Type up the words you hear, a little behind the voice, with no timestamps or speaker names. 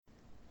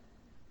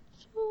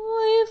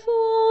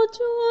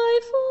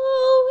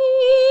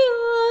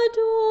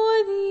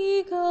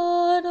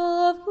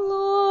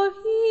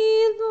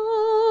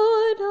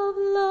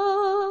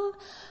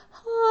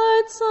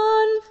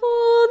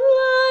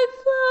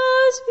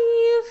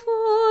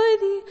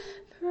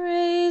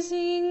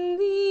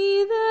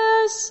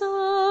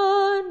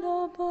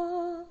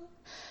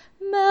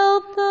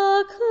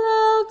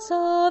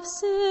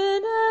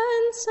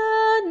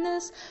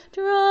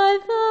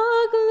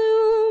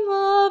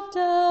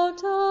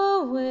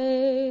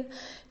away.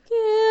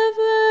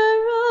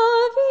 Giver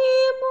of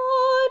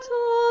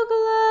immortal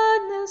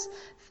gladness,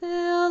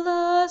 fill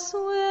us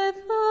with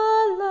the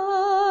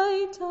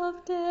light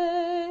of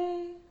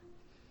day.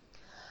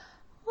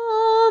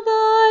 All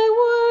thy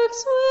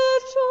works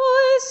with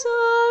joy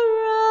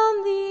surround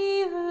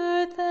the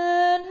earth,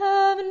 and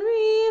heaven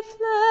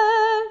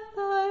reflect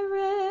thy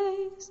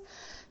rays.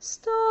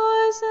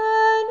 Stars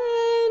and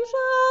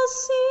angels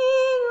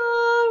sing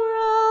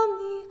around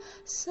thee,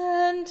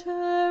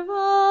 center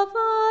of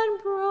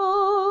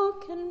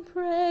unbroken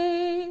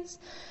praise.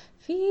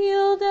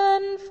 Field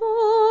and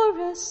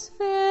forest,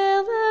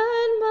 vale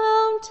and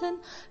mountain,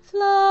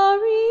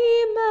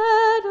 flowery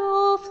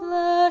meadow,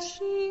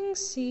 flashing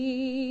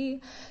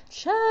sea,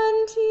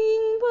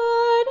 chanting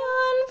bird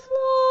and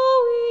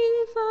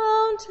flowing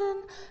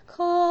fountain,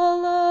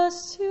 call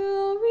us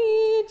to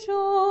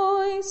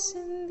rejoice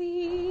in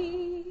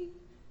thee.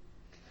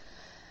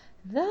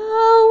 Thou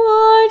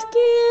art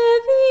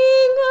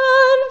giving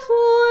and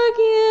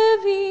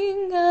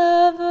forgiving,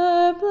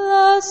 ever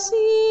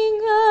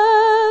blessing,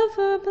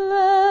 ever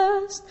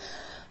blessed,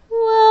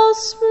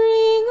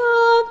 wellspring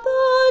of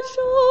the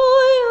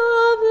joy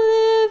of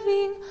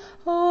living,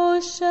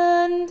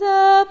 ocean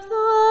depth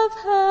of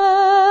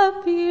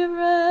happy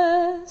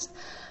rest.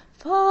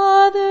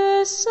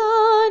 Father,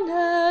 Son,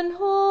 and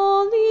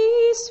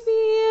Holy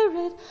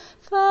Spirit,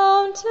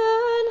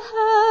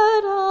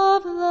 fountainhead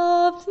of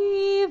love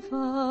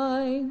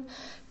divine,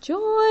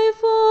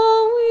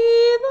 joyful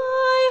we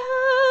thy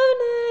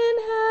heaven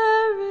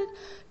inherit,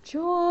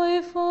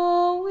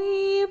 joyful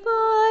we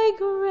by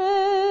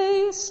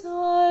grace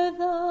are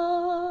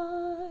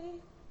thine.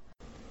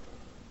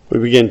 We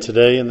begin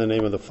today in the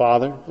name of the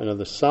Father, and of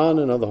the Son,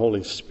 and of the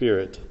Holy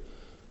Spirit.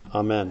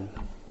 Amen.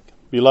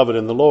 Beloved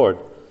in the Lord,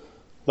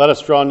 let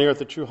us draw near with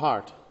the true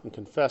heart and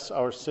confess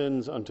our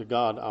sins unto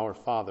God our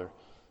Father,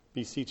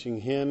 beseeching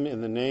him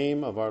in the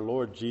name of our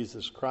Lord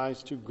Jesus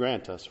Christ to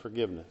grant us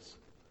forgiveness.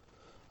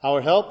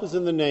 Our help is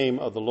in the name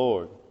of the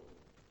Lord,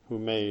 who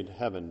made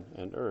heaven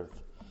and earth.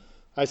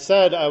 I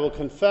said, I will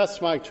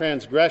confess my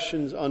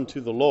transgressions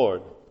unto the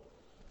Lord,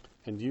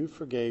 and you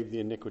forgave the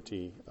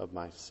iniquity of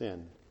my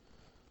sin.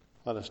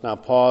 Let us now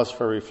pause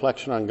for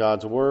reflection on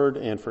God's word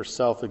and for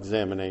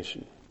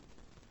self-examination.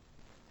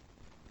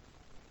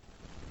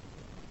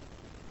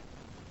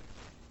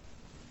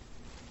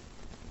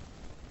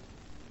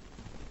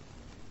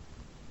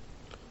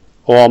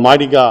 O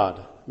Almighty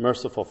God,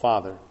 merciful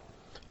Father,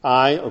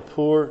 I, a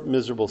poor,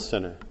 miserable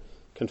sinner,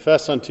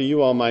 confess unto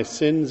you all my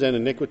sins and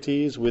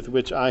iniquities with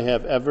which I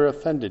have ever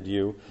offended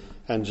you,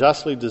 and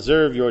justly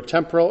deserve your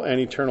temporal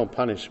and eternal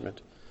punishment.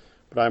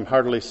 But I am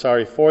heartily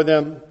sorry for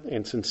them,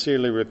 and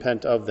sincerely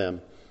repent of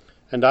them.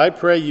 And I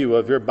pray you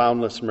of your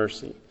boundless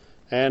mercy,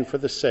 and for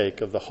the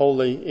sake of the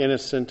holy,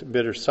 innocent,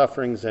 bitter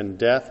sufferings and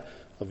death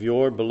of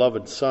your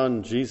beloved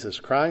Son, Jesus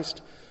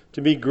Christ,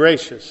 to be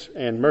gracious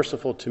and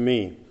merciful to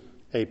me,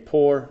 a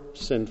poor,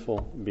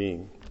 sinful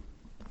being.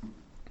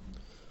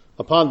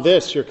 Upon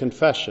this, your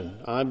confession,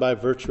 I, by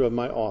virtue of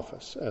my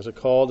office, as a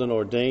called and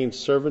ordained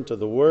servant of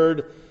the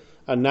Word,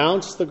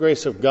 announce the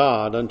grace of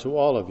God unto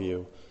all of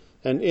you,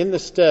 and in the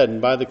stead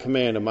and by the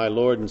command of my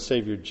Lord and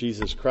Savior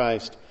Jesus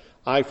Christ,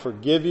 I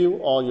forgive you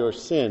all your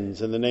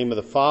sins in the name of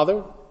the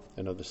Father,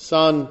 and of the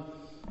Son,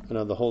 and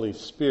of the Holy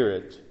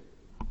Spirit.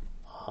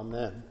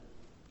 Amen.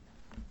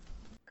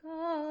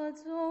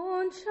 God's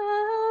own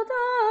child,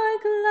 I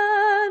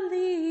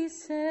gladly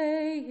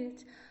say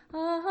it,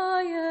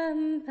 I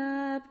am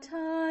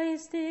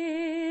baptized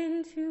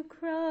into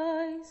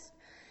Christ.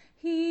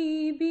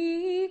 He,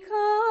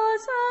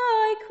 because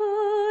I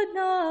could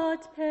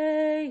not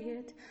pay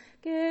it,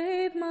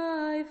 gave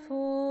my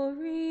full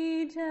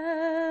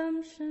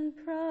redemption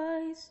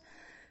price.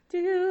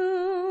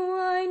 Do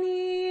I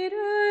need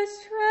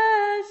earth's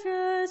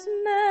treasures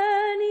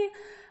many?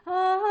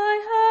 I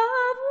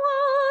have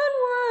one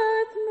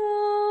worth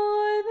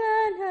more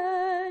than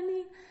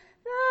any,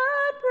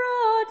 that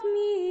brought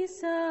me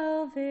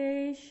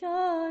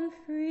salvation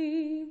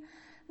free,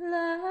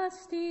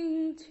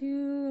 lasting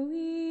to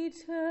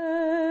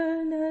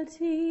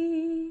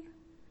eternity.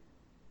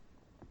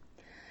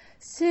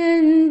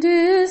 Sin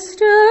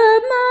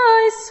disturb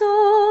my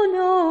soul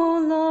no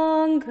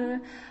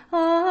longer,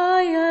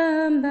 I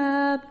am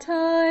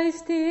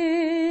baptized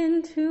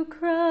into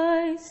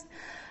Christ.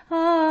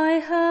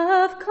 I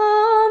have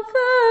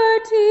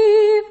comfort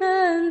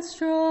even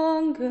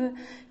stronger,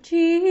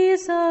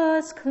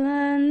 Jesus'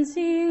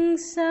 cleansing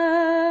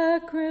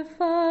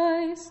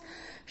sacrifice.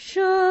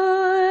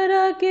 Should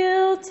a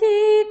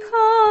guilty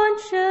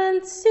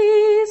conscience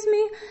seize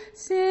me,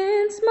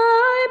 since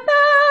my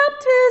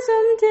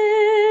baptism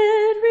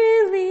did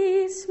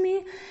release me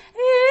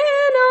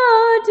in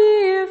a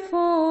dear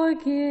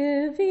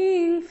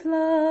forgiving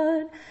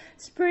flood,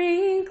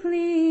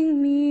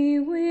 sprinkling me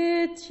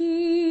with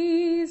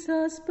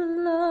Jesus'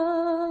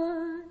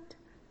 blood.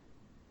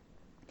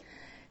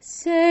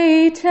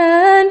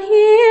 Satan,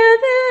 hear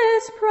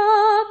this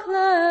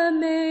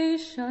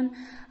proclamation,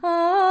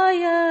 I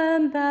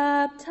am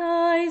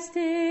baptized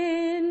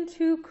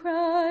into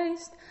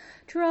Christ.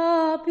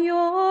 Drop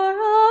your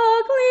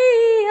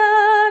ugly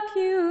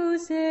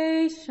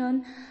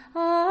accusation.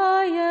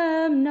 I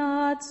am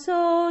not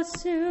so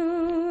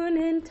soon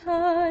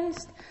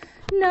enticed.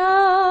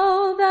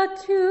 Now that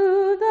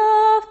to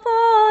the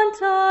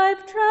font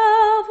I've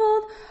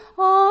traveled,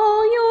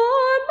 all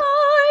your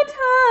might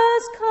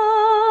has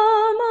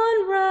come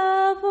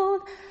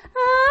unraveled,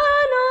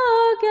 and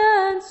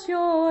against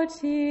your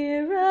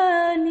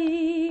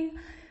tyranny,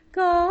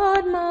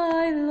 God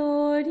my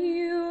Lord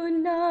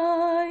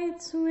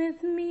unites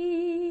with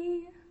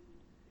me.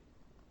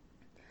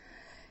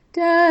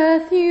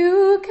 Death,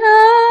 you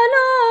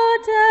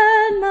cannot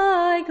end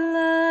my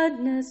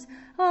gladness.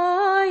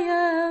 I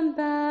am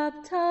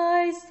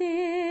baptized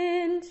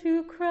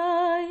into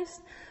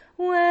Christ.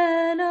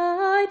 When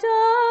I die,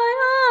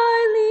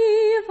 I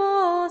leave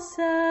all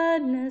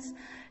sadness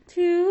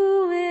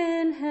to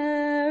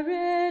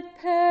inherit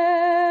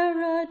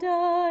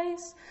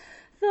paradise.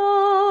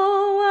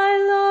 Though I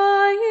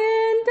lie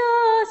in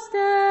dust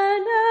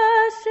and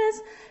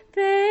ashes,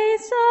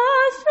 face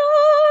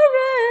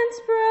assurance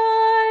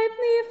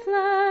brightly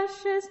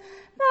flashes.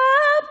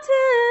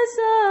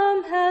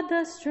 Baptism had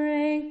the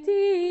strength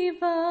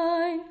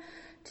divine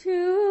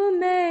to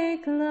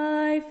make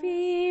life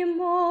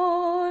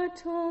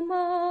immortal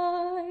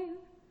mine.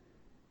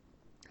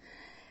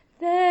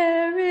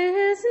 There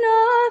is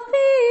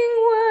nothing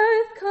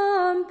worth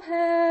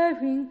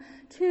comparing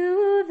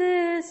to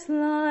this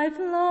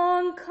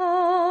lifelong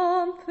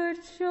comfort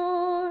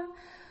sure.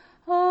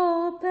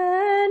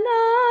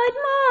 Open-eyed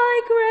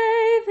my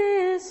grave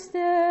is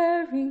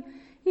staring,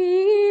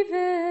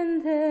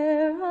 even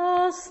there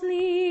I'll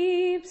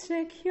sleep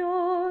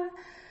secure.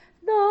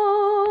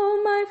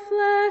 Though my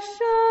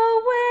flesh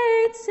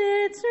awaits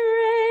its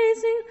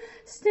raising,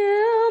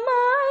 still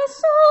my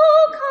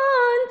soul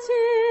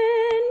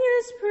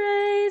continues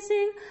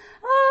praising.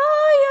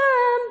 I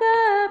am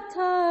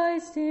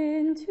baptized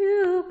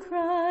into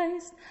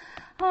Christ.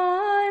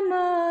 I'm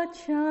a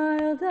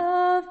child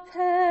of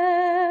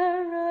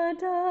paradise.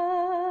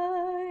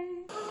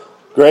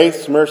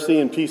 Grace, mercy,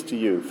 and peace to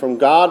you from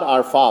God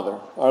our Father,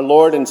 our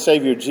Lord and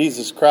Savior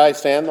Jesus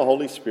Christ, and the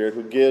Holy Spirit,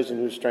 who gives and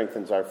who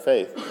strengthens our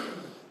faith.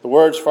 The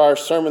words for our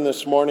sermon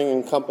this morning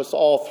encompass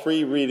all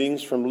three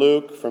readings from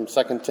Luke, from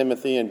 2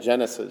 Timothy, and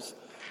Genesis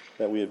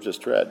that we have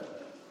just read.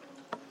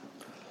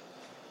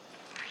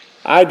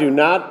 I do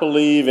not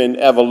believe in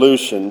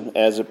evolution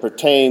as it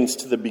pertains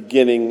to the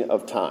beginning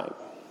of time,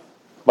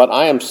 but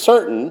I am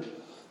certain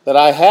that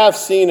I have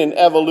seen an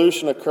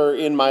evolution occur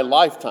in my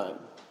lifetime,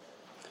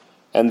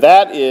 and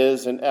that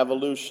is an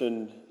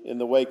evolution in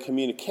the way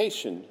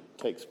communication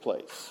takes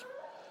place.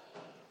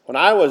 When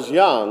I was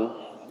young,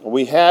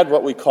 we had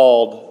what we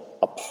called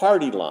a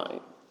party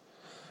line.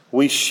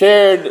 We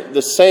shared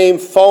the same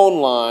phone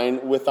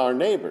line with our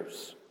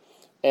neighbors.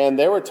 And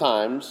there were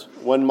times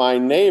when my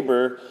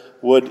neighbor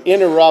would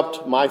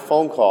interrupt my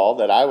phone call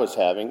that I was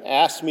having,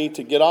 ask me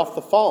to get off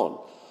the phone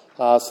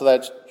so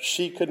that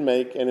she could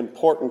make an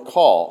important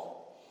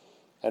call.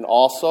 And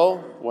also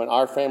when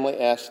our family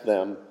asked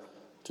them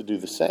to do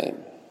the same.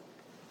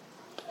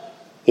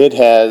 It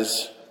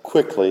has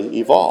quickly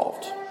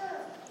evolved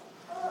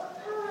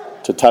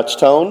to touch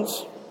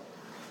tones,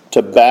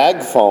 to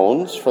bag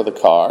phones for the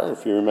car,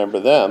 if you remember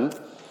them,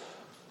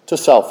 to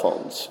cell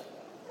phones.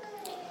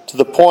 To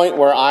the point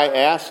where I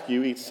ask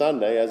you each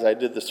Sunday, as I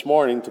did this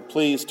morning, to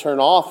please turn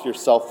off your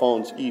cell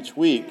phones each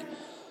week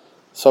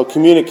so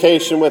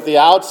communication with the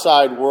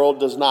outside world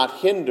does not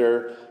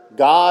hinder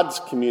God's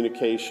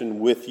communication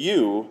with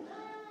you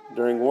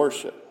during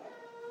worship.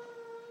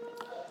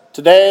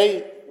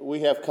 Today,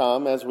 we have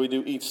come, as we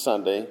do each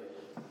Sunday,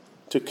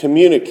 to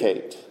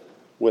communicate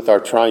with our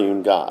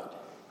triune God.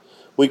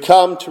 We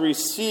come to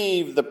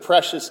receive the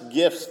precious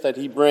gifts that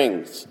he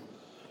brings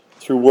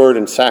through word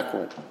and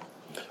sacrament.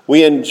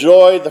 We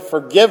enjoy the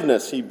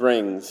forgiveness he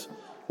brings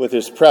with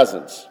his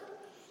presence.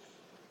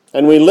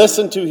 And we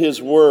listen to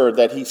his word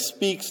that he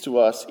speaks to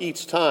us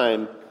each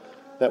time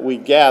that we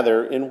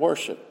gather in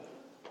worship.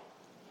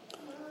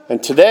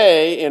 And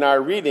today, in our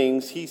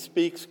readings, he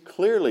speaks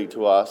clearly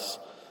to us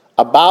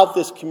about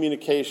this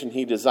communication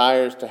he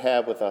desires to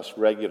have with us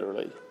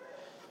regularly.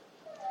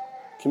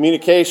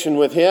 Communication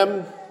with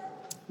him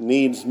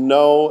needs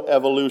no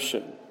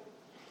evolution.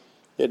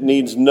 It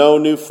needs no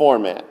new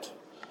format,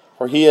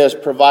 for he has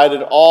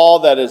provided all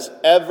that is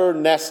ever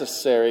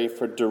necessary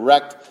for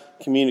direct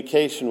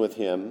communication with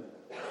him,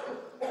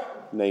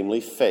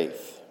 namely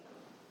faith.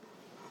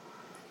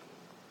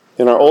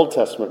 In our Old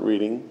Testament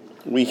reading,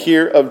 we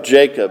hear of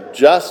Jacob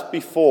just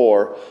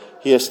before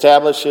he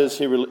establishes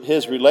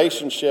his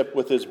relationship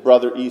with his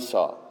brother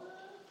Esau.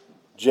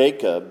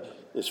 Jacob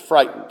is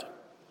frightened.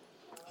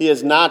 He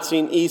has not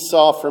seen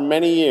Esau for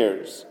many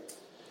years,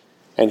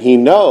 and he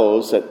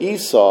knows that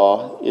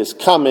Esau is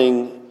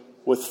coming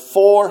with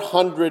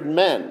 400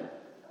 men.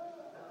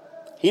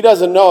 He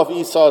doesn't know if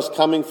Esau is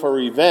coming for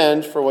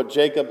revenge for what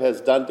Jacob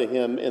has done to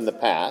him in the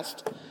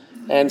past,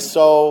 and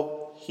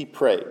so he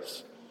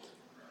prays.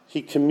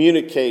 He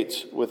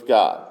communicates with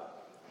God.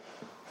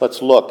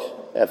 Let's look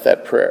at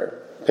that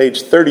prayer.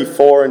 Page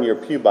 34 in your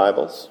pew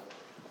Bibles.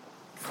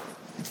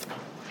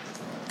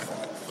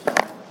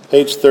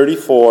 Page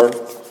 34,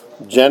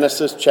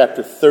 Genesis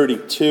chapter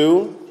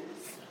 32,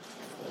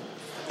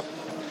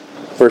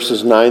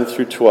 verses 9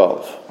 through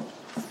 12.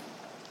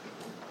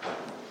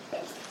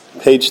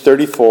 Page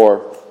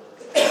 34,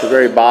 the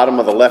very bottom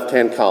of the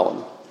left-hand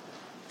column.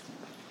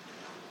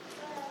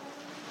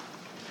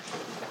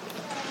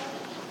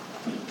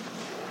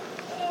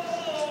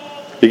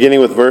 Beginning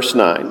with verse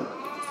 9.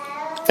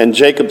 And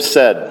Jacob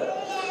said,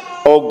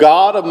 O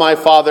God of my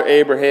father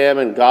Abraham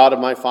and God of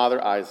my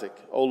father Isaac,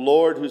 O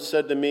Lord, who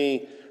said to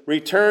me,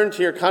 Return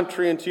to your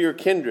country and to your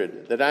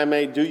kindred, that I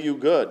may do you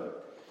good.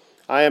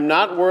 I am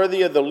not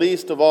worthy of the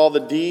least of all the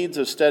deeds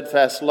of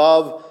steadfast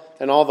love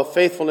and all the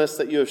faithfulness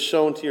that you have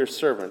shown to your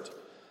servant.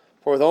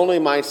 For with only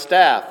my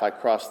staff I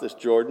crossed this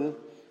Jordan,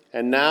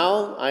 and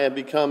now I have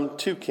become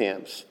two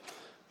camps.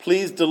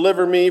 Please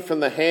deliver me from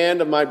the hand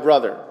of my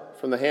brother,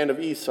 from the hand of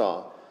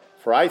Esau,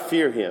 for I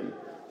fear him,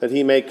 that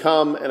he may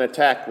come and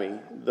attack me,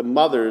 the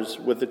mothers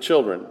with the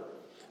children.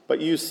 But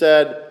you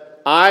said,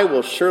 I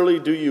will surely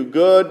do you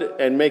good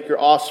and make your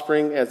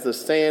offspring as the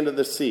sand of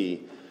the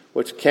sea,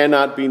 which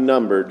cannot be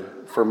numbered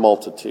for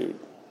multitude.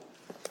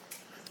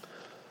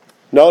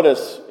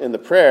 Notice in the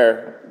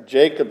prayer,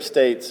 Jacob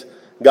states,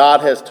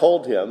 God has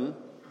told him,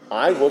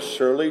 I will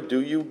surely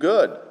do you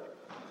good.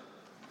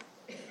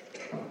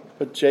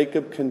 But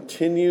Jacob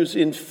continues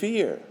in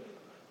fear,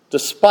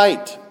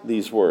 despite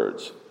these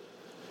words.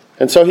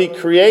 And so he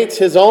creates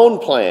his own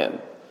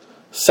plan,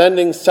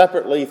 sending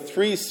separately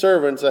 3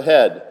 servants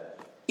ahead,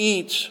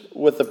 each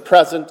with the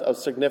present of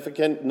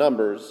significant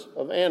numbers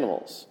of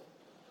animals.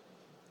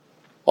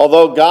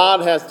 Although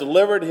God has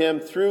delivered him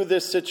through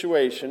this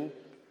situation,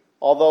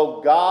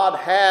 although God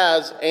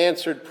has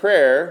answered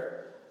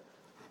prayer,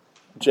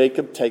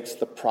 Jacob takes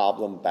the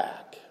problem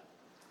back.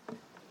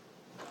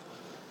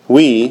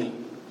 We,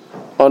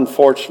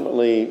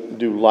 unfortunately,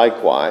 do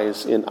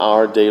likewise in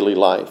our daily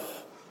life.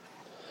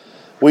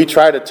 We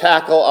try to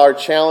tackle our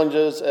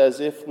challenges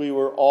as if we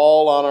were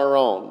all on our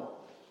own,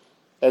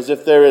 as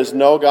if there is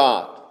no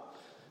God,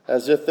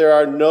 as if there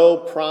are no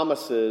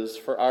promises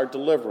for our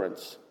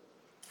deliverance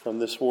from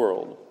this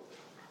world.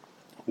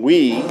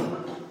 We,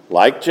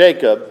 like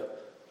Jacob,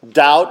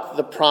 doubt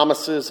the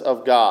promises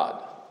of God.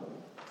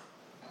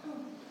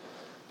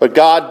 But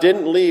God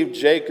didn't leave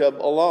Jacob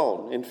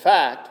alone. In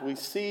fact, we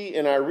see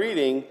in our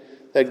reading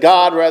that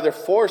God rather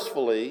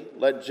forcefully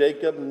let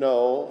Jacob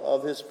know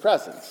of his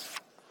presence.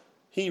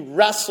 He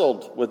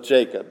wrestled with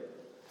Jacob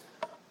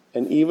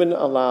and even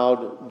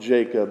allowed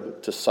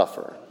Jacob to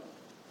suffer.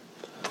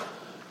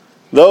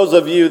 Those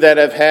of you that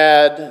have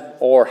had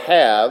or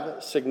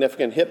have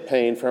significant hip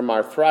pain from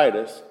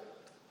arthritis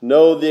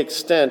know the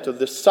extent of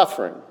this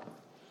suffering.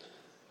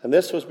 And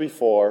this was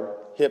before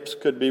hips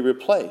could be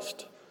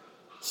replaced.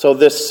 So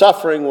this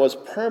suffering was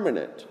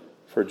permanent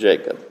for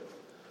Jacob.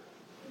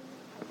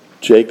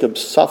 Jacob's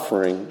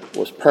suffering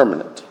was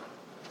permanent.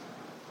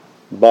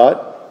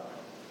 But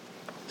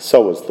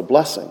so was the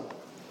blessing.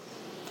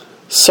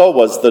 So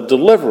was the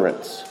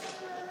deliverance.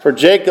 For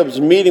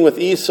Jacob's meeting with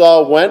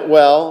Esau went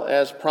well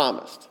as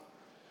promised.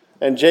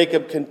 And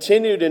Jacob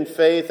continued in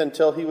faith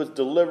until he was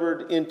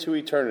delivered into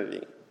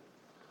eternity.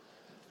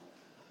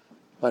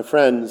 My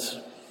friends,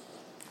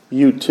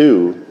 you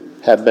too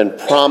have been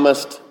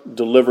promised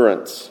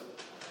deliverance.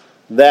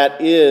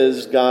 That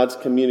is God's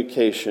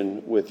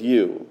communication with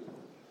you.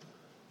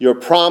 Your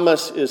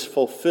promise is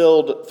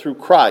fulfilled through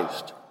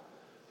Christ,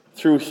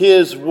 through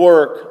his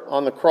work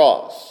on the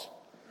cross.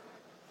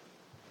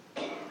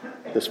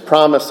 This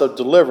promise of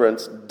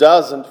deliverance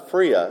doesn't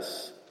free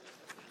us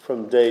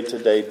from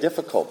day-to-day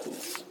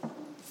difficulties.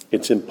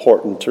 It's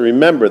important to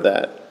remember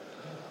that.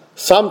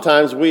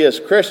 Sometimes we as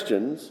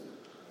Christians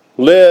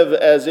live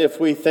as if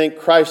we think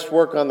Christ's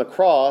work on the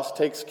cross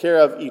takes care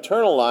of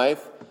eternal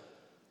life,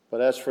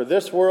 but as for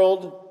this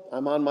world,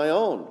 I'm on my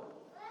own.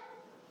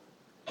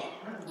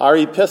 Our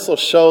epistle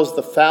shows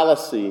the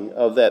fallacy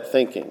of that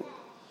thinking.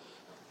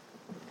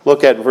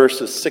 Look at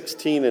verses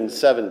 16 and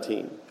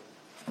 17.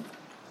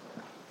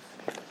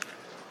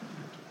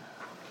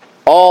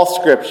 All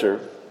Scripture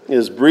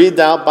is breathed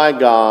out by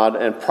God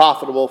and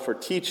profitable for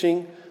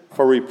teaching,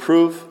 for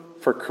reproof,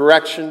 for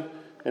correction,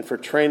 and for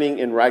training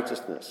in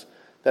righteousness,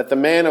 that the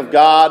man of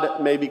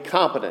God may be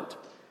competent,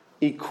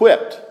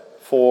 equipped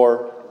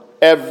for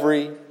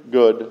every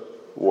good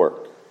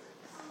work.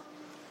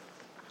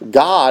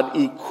 God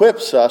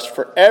equips us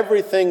for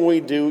everything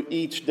we do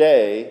each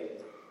day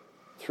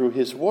through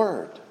his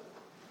word.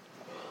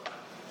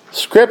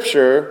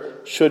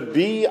 Scripture should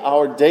be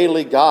our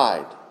daily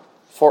guide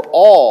for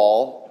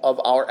all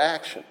of our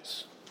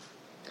actions.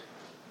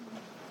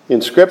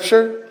 In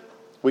Scripture,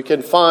 we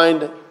can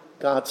find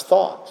God's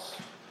thoughts,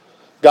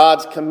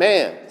 God's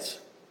commands,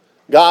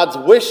 God's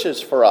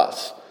wishes for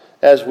us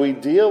as we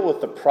deal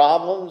with the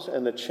problems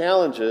and the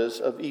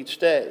challenges of each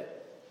day.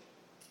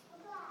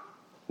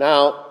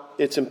 Now,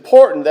 it's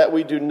important that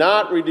we do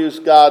not reduce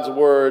God's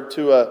word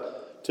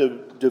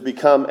to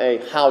become a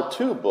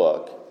how-to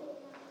book,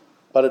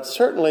 but it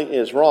certainly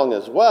is wrong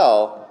as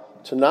well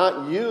to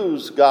not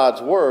use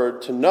God's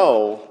word to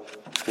know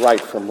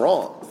right from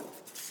wrong.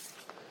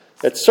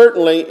 It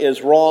certainly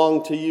is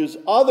wrong to use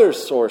other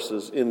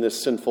sources in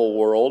this sinful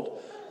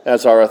world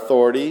as our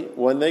authority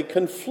when they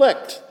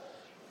conflict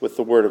with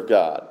the Word of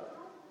God.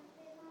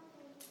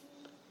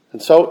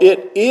 And so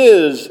it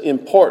is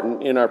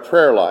important in our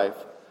prayer life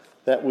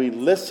that we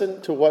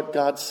listen to what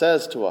God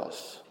says to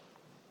us.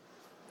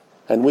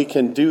 And we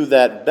can do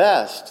that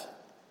best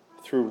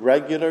through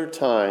regular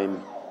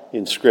time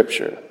in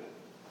Scripture.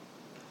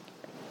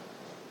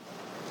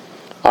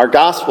 Our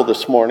gospel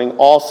this morning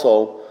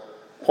also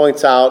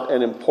points out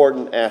an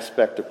important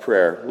aspect of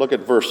prayer. Look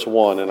at verse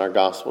 1 in our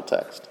gospel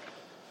text.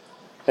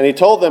 And he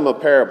told them a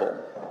parable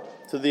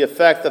to the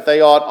effect that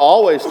they ought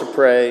always to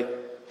pray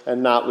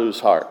and not lose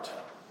heart.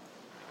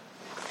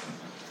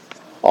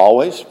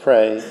 Always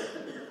pray,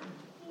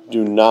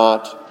 do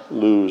not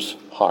lose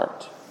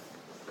heart.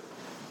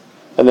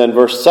 And then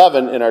verse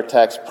 7 in our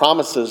text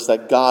promises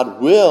that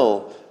God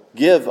will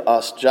give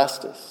us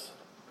justice.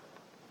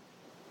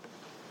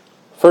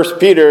 1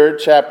 Peter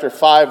chapter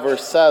 5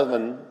 verse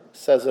 7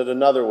 says it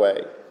another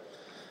way.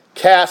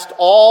 Cast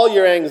all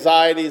your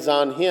anxieties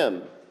on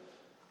him,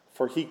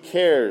 for he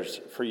cares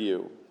for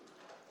you.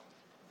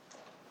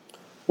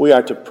 We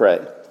are to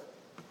pray.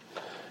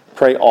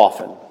 Pray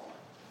often.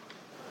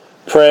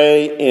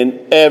 Pray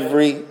in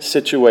every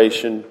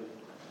situation,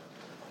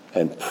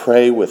 and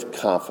pray with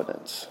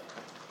confidence.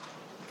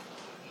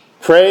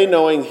 Pray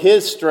knowing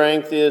his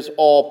strength is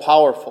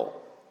all-powerful.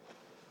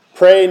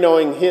 Pray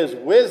knowing his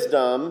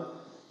wisdom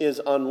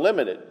is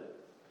unlimited.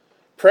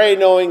 Pray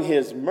knowing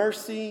his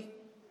mercy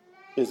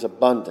is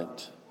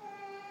abundant.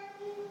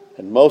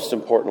 And most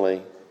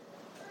importantly,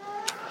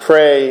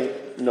 pray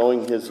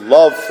knowing his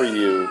love for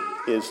you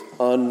is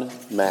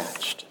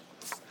unmatched.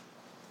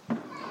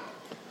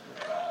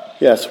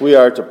 Yes, we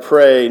are to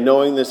pray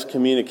knowing this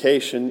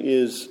communication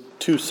is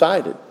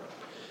two-sided.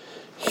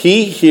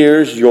 He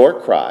hears your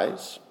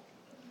cries,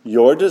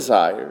 your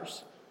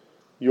desires,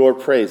 your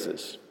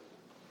praises.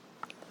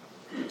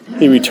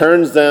 He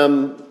returns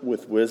them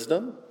with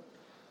wisdom,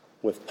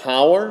 with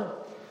power,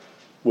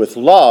 with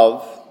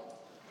love,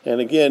 and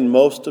again,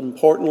 most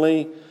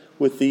importantly,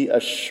 with the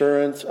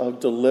assurance of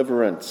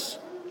deliverance.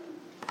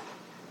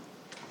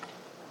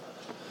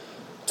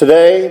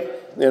 Today,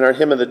 in our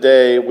hymn of the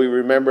day, we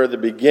remember the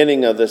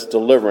beginning of this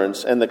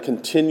deliverance and the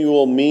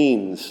continual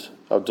means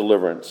of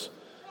deliverance.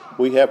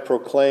 We have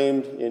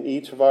proclaimed in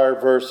each of our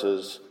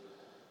verses,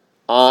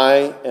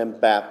 I am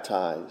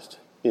baptized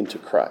into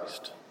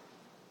Christ.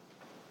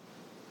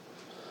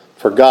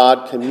 For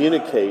God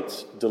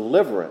communicates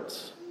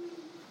deliverance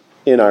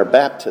in our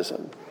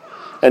baptism.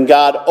 And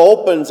God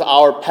opens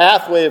our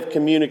pathway of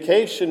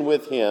communication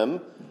with him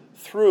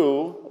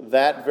through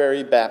that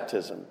very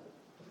baptism.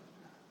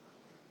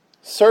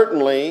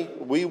 Certainly,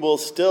 we will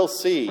still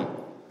see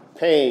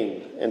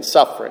pain and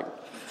suffering,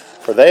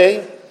 for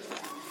they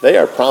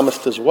are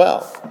promised as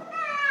well.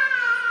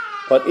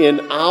 But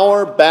in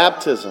our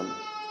baptism,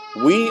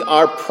 we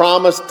are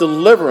promised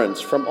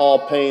deliverance from all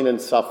pain and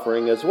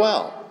suffering as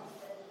well.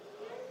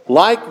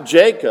 Like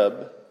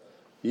Jacob,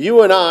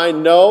 you and I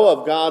know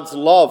of God's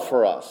love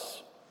for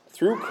us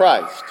through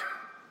Christ.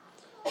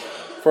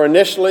 For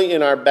initially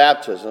in our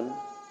baptism,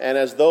 and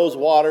as those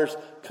waters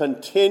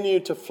continue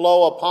to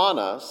flow upon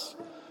us,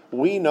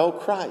 we know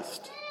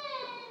Christ.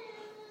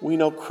 We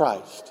know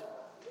Christ,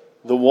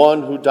 the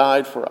one who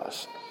died for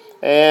us.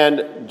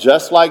 And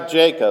just like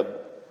Jacob,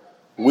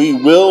 we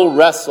will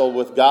wrestle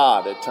with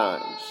God at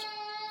times,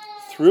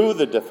 through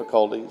the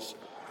difficulties,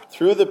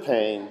 through the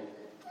pain,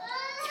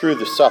 through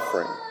the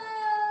suffering.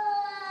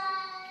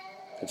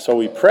 And so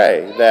we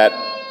pray that,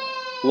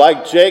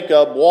 like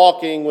Jacob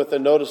walking with a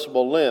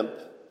noticeable limp,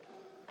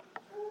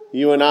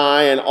 you and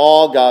I and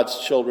all God's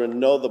children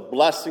know the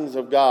blessings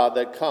of God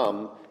that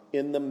come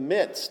in the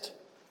midst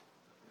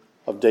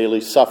of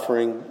daily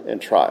suffering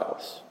and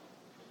trials.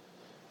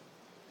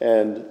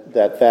 And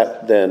that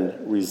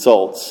then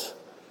results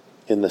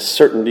in the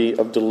certainty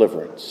of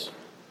deliverance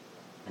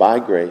by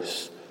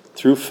grace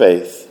through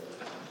faith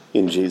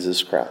in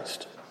Jesus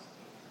Christ.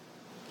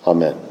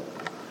 Amen.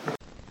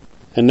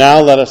 And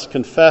now let us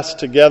confess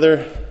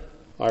together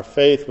our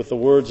faith with the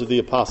words of the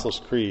Apostles'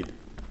 Creed.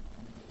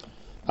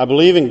 I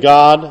believe in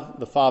God,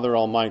 the Father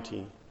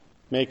Almighty,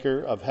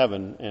 maker of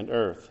heaven and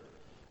earth,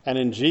 and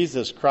in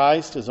Jesus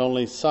Christ, his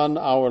only Son,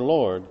 our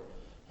Lord,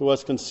 who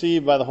was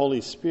conceived by the Holy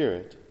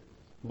Spirit,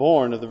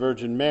 born of the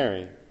Virgin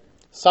Mary,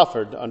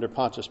 suffered under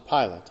Pontius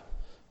Pilate,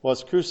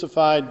 was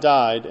crucified,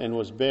 died, and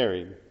was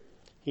buried.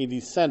 He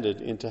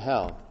descended into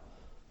hell.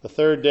 The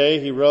third day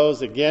he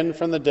rose again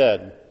from the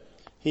dead.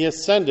 He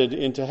ascended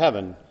into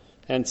heaven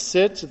and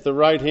sits at the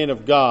right hand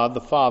of God,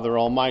 the Father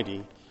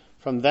Almighty.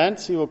 From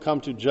thence he will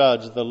come to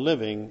judge the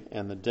living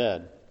and the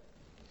dead.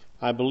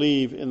 I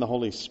believe in the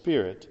Holy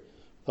Spirit,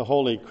 the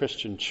holy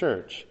Christian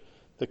church,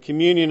 the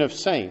communion of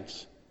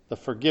saints, the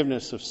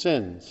forgiveness of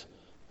sins,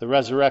 the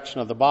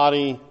resurrection of the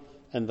body,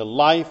 and the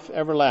life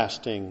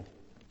everlasting.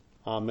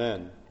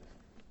 Amen.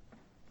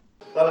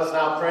 Let us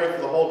now pray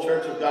for the whole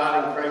Church of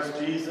God in Christ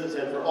Jesus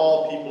and for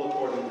all people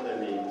according to their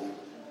needs.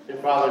 Dear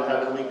Father in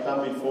heaven, we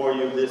come before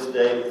you this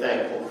day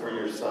thankful for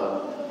your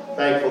Son.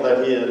 Thankful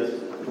that he has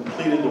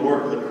completed the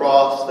work of the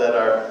cross, that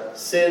our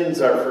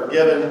sins are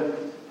forgiven,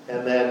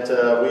 and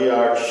that we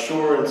are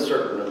sure and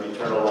certain of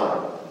eternal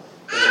life.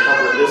 In the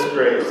comfort of this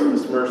grace and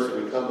this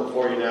mercy, we come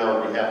before you now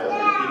on behalf of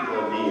your people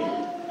in need.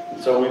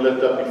 And so we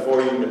lift up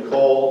before you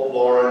Nicole,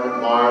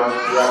 Lauren, Marge,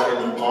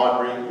 Reckon,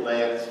 Audrey,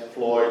 Lance,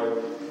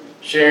 Floyd,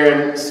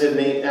 Sharon,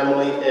 Sydney,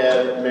 Emily,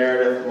 Ed,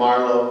 Meredith,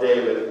 Marlo,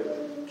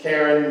 David,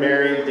 Karen,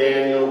 Mary,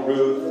 Daniel,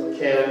 Ruth,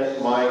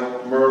 Ken,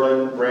 Mike,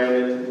 Merlin,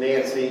 Brandon,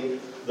 Nancy,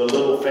 the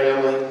little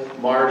family,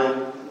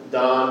 Marty,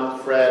 Don,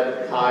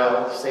 Fred,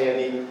 Kyle,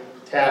 Sandy,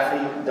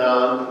 Taffy,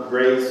 Don,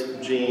 Grace,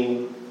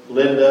 Jean,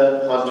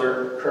 Linda,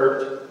 Hunter,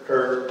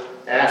 Kurt,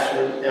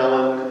 Ashley,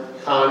 Ellen,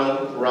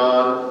 Connie,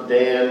 Ron,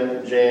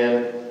 Dan,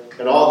 Jan,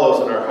 and all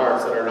those in our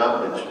hearts that are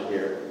not mentioned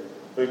here.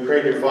 We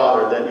pray, dear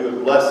Father, that you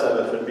would bless them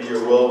if it would be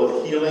your will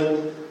with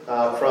healing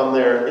from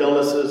their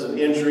illnesses and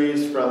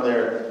injuries, from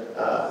their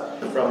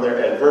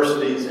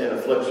adversities and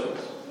afflictions.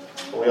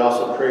 And we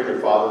also pray, dear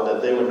Father,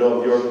 that they would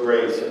know of your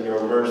grace and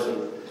your mercy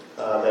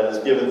that is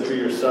given through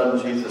your Son,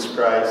 Jesus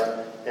Christ,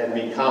 and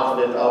be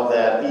confident of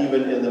that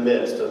even in the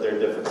midst of their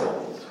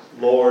difficulties.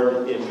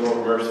 Lord, in your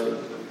mercy.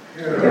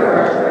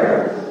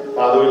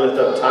 Father, we lift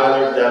up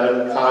Tyler,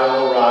 Devin,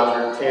 Kyle,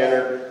 Roger,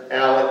 Tanner,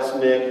 Alex,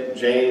 Nick,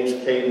 James,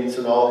 Cadence,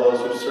 and all those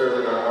who serve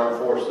in our armed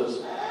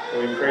forces.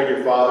 And we pray,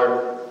 dear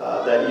Father,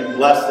 that you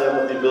bless them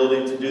with the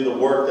ability to do the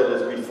work that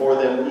is before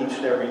them each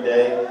and every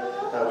day.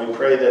 We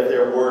pray that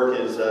their work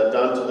is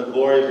done to the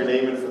glory of your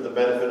name and for the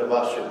benefit of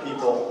us, your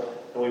people.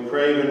 And we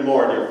pray even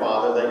more, dear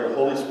Father, that your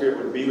Holy Spirit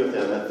would be with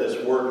them, that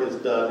this work is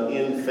done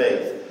in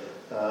faith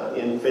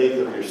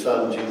of your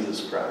Son,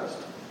 Jesus Christ.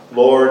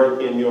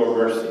 Lord, in your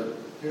mercy.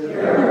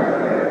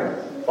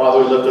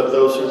 Father, we lift up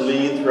those who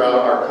lead throughout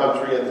our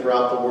country and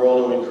throughout the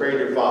world, and we pray,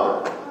 dear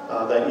Father,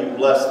 that you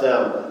bless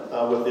them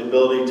with the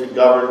ability to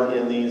govern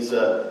in these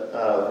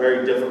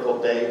very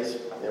difficult days.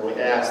 And we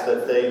ask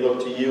that they look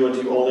to you and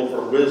to you only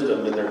for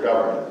wisdom in their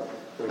government.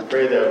 We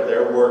pray that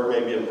their work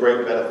may be of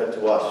great benefit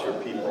to us, your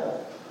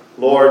people.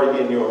 Lord,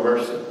 in your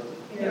mercy.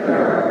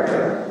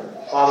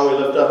 Father, we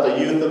lift up the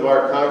youth of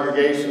our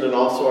congregation and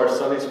also our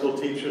Sunday school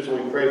teachers,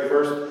 and we pray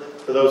first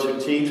for those who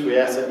teach. We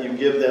ask that you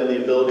give them the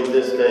ability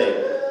this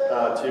day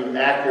to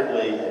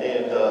accurately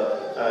and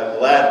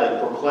gladly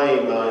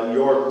proclaim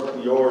your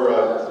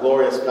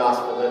glorious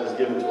gospel that is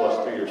given to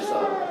us through your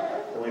Son.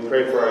 And we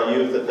pray for our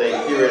youth that they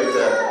hear it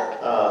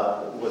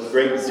with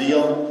great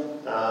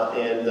zeal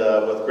and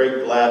with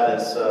great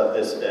gladness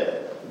this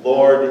day.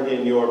 Lord,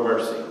 in your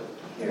mercy.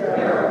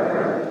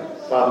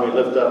 Father, we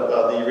lift up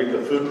the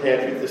Eureka Food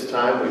Pantry at this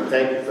time. We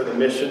thank you for the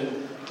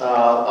mission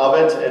of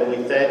it,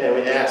 and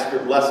we ask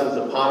your blessings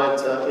upon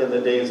it in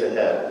the days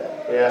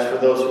ahead. We ask for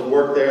those who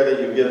work there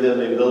that you give them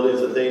the abilities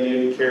that they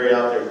need to carry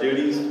out their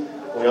duties.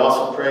 We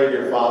also pray,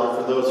 dear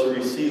Father, for those who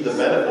receive the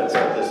benefits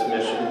of this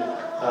mission,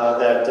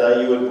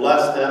 that you would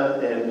bless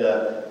them and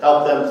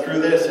help them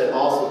through this, and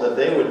also that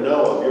they would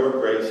know of your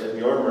grace and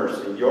your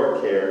mercy, your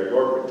care,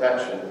 your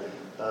protection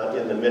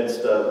in the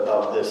midst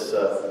of this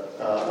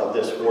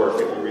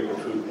work at Eureka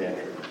Food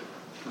Pantry.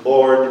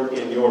 Lord,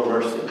 in your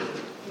mercy.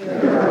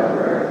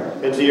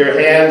 Into your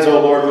hands,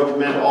 O Lord, we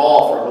commend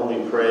all for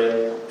whom we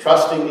pray,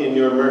 trusting in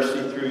your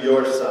mercy through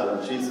your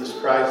Son, Jesus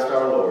Christ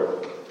our Lord.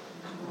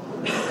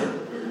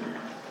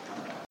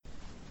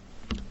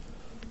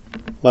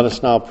 Let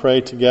us now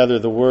pray together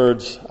the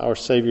words our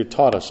Savior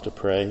taught us to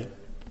pray.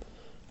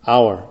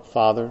 Our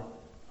Father,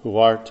 who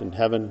art in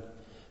heaven,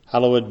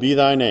 hallowed be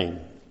thy name.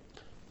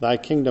 Thy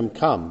kingdom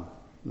come,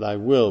 thy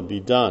will be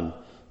done,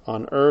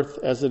 on earth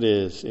as it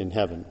is in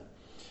heaven.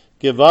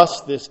 Give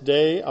us this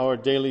day our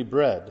daily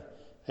bread,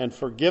 and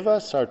forgive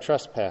us our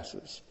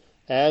trespasses,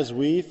 as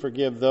we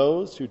forgive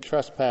those who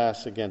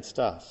trespass against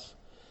us.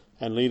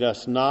 And lead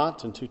us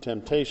not into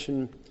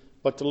temptation,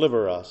 but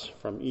deliver us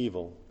from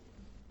evil.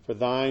 For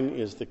thine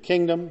is the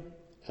kingdom,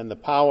 and the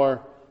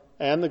power,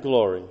 and the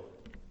glory,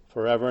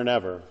 forever and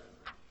ever.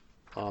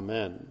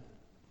 Amen.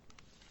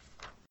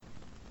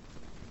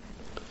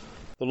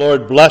 The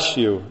Lord bless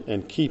you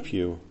and keep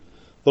you.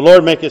 The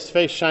Lord make his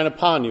face shine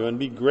upon you and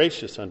be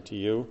gracious unto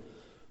you.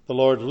 The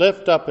Lord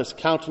lift up his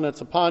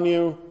countenance upon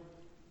you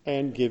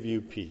and give you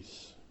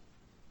peace.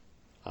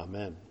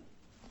 Amen.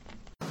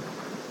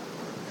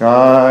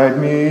 Guide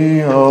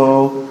me,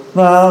 O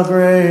thou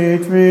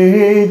great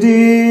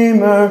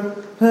Redeemer,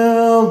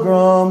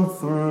 pilgrim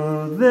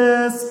through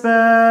this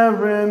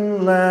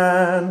barren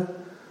land.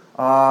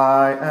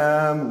 I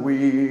am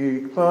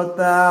weak, but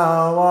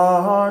thou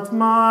art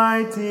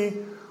mighty.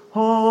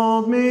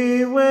 Hold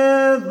me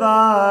with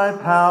thy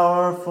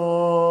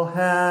powerful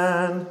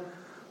hand.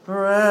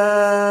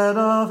 Bread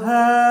of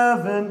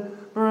heaven,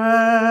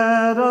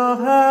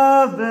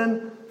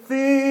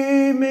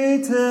 feed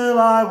me till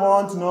I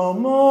want no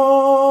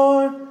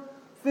more.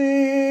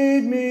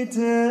 Feed me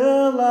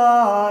till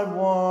I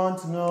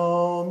want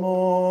no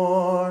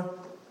more.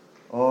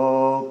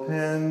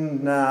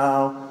 Open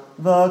now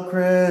the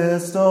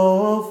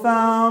crystal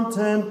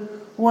fountain,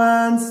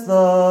 whence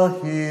the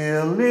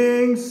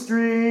healing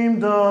stream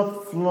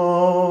doth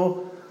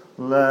flow.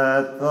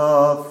 Let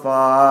the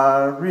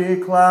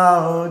fiery,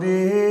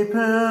 cloudy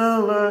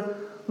pillar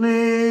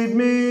lead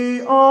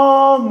me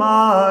all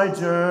my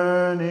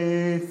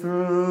journey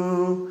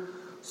through.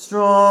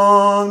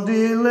 Strong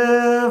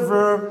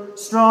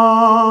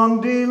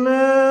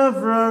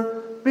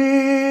deliverer,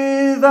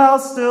 be thou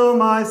still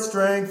my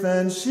strength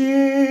and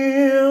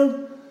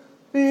shield.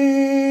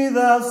 Be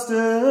thou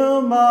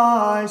still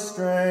my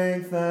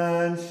strength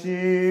and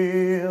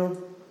shield.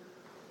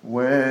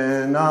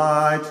 When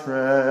I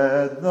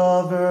tread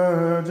the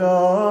verge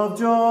of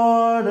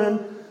Jordan,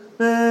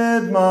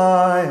 bid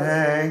my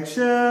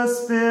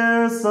anxious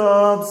fear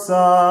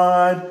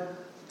subside.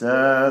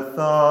 Death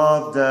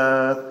of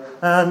death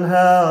and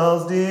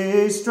hell's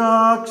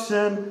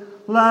destruction,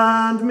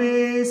 land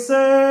me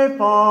safe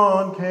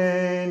on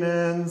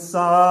Canaan's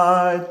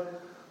side.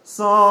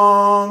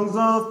 Songs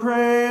of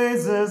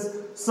praises,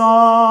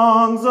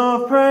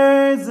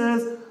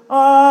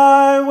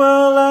 I will